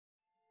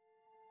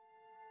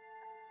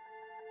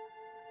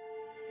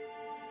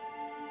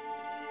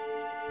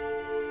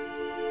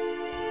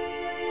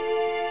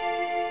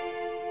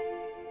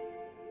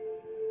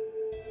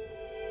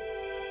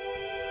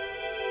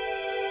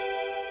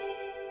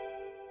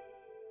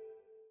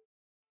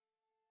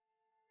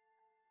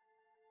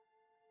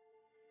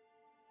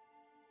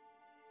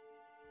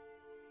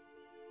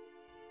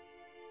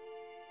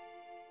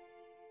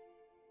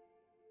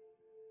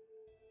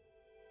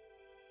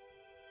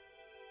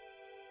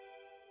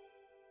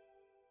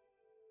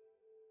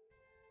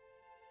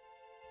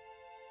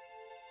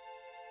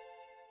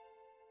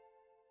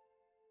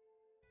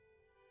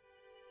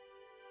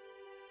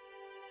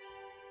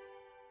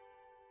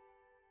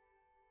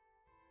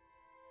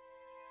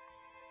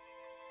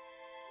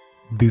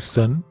The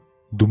sun,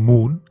 the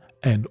moon,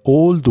 and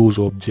all those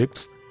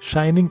objects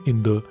shining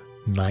in the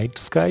night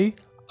sky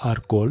are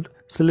called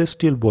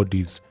celestial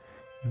bodies.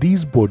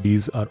 These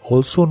bodies are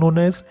also known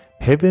as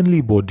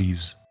heavenly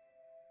bodies.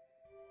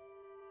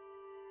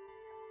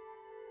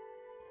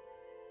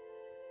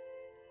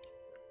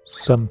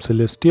 Some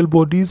celestial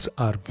bodies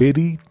are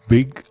very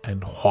big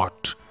and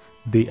hot.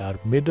 They are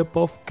made up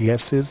of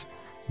gases.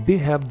 They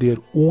have their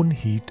own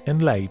heat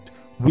and light,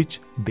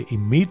 which they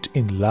emit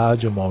in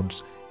large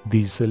amounts.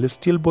 These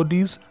celestial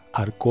bodies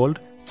are called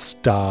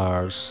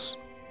stars.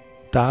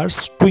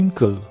 Stars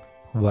twinkle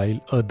while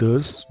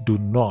others do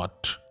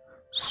not.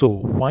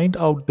 So find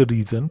out the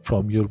reason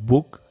from your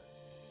book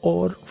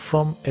or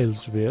from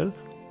elsewhere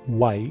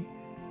why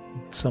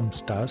some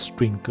stars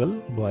twinkle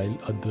while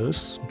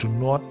others do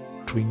not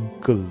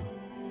twinkle.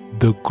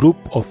 The group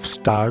of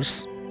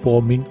stars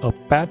forming a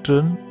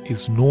pattern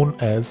is known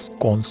as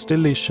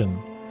constellation.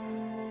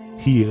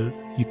 Here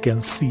you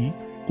can see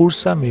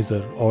Ursa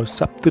Major or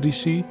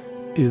Saptarishi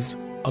is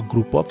a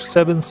group of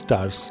 7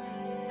 stars.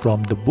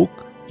 From the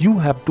book you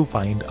have to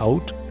find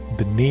out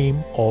the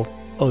name of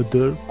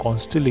other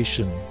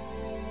constellation.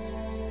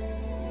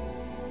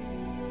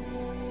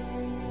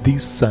 The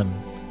Sun.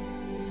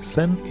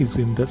 Sun is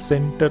in the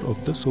center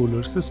of the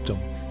solar system.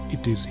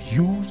 It is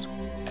huge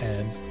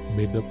and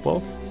made up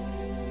of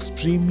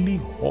extremely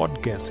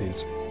hot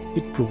gases.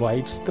 It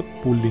provides the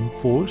pulling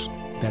force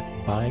that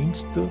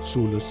binds the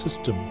solar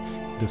system.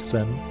 The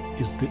sun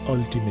is the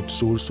ultimate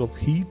source of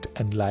heat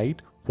and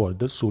light for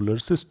the solar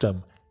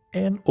system,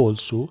 and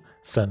also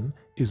sun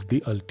is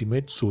the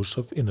ultimate source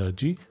of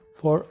energy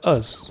for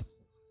us.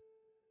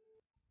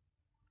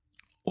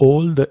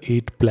 All the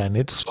 8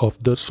 planets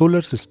of the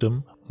solar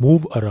system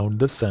move around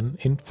the sun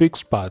in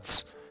fixed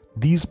paths.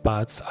 These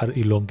paths are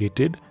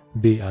elongated.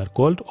 They are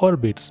called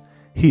orbits.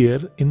 Here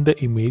in the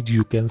image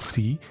you can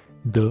see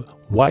the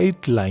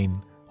white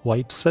line,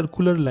 white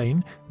circular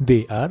line.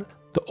 They are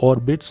the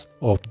orbits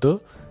of the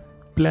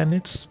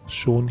planets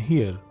shown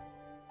here.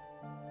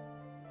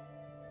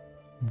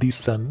 The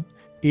sun,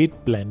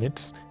 8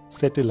 planets,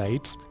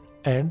 satellites,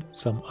 and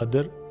some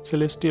other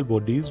celestial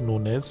bodies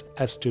known as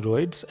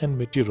asteroids and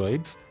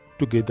meteoroids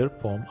together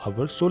form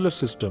our solar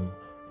system.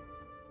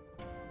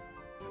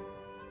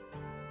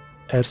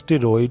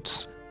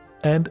 Asteroids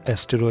and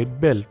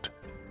asteroid belt.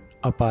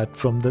 Apart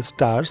from the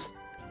stars,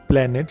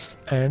 planets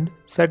and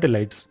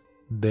satellites,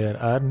 there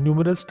are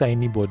numerous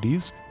tiny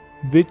bodies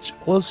which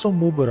also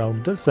move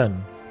around the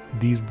sun.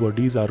 These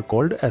bodies are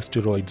called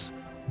asteroids.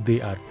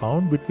 They are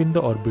found between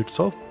the orbits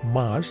of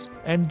Mars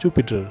and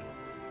Jupiter.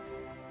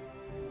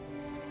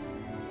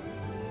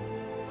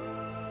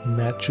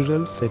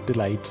 Natural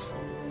satellites.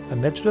 A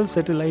natural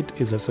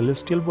satellite is a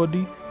celestial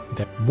body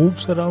that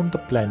moves around the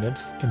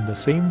planets in the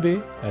same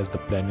way as the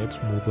planets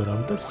move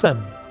around the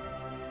sun.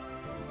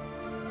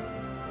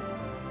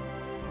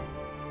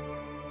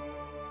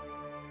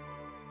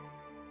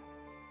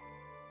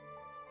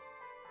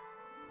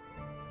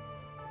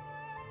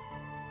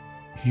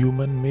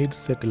 Human-made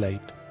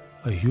satellite.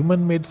 A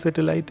human-made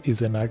satellite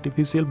is an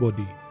artificial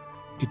body.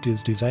 It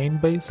is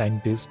designed by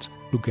scientists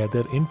to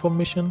gather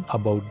information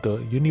about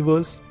the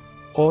universe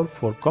or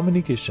for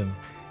communication.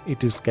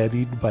 It is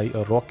carried by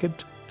a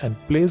rocket and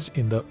placed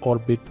in the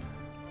orbit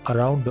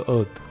around the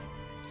Earth.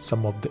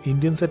 Some of the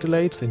Indian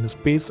satellites in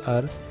space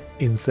are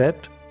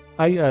INSAT,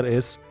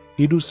 IRS,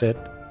 EDUSAT,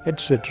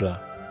 etc.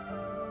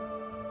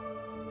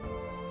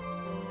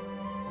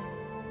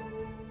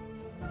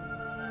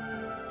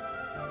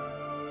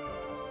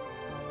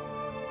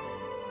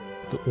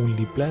 The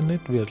only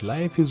planet where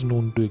life is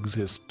known to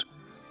exist,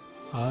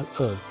 our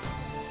Earth.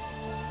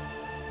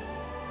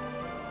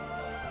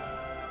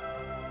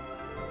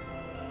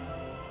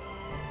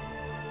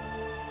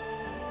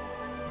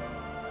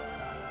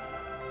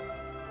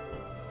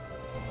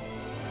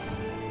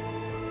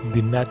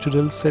 The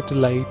natural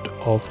satellite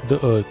of the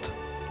Earth.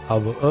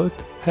 Our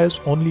Earth has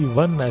only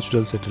one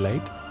natural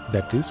satellite,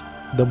 that is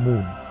the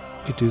Moon.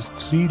 It is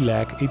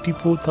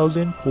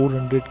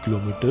 3,84,400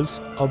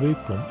 kilometers away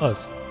from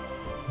us.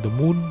 The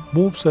Moon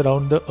moves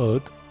around the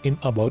Earth in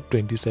about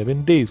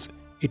 27 days.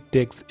 It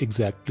takes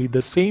exactly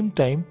the same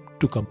time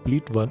to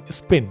complete one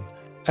spin.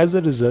 As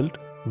a result,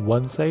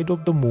 one side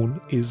of the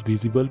Moon is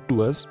visible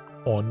to us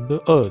on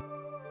the Earth.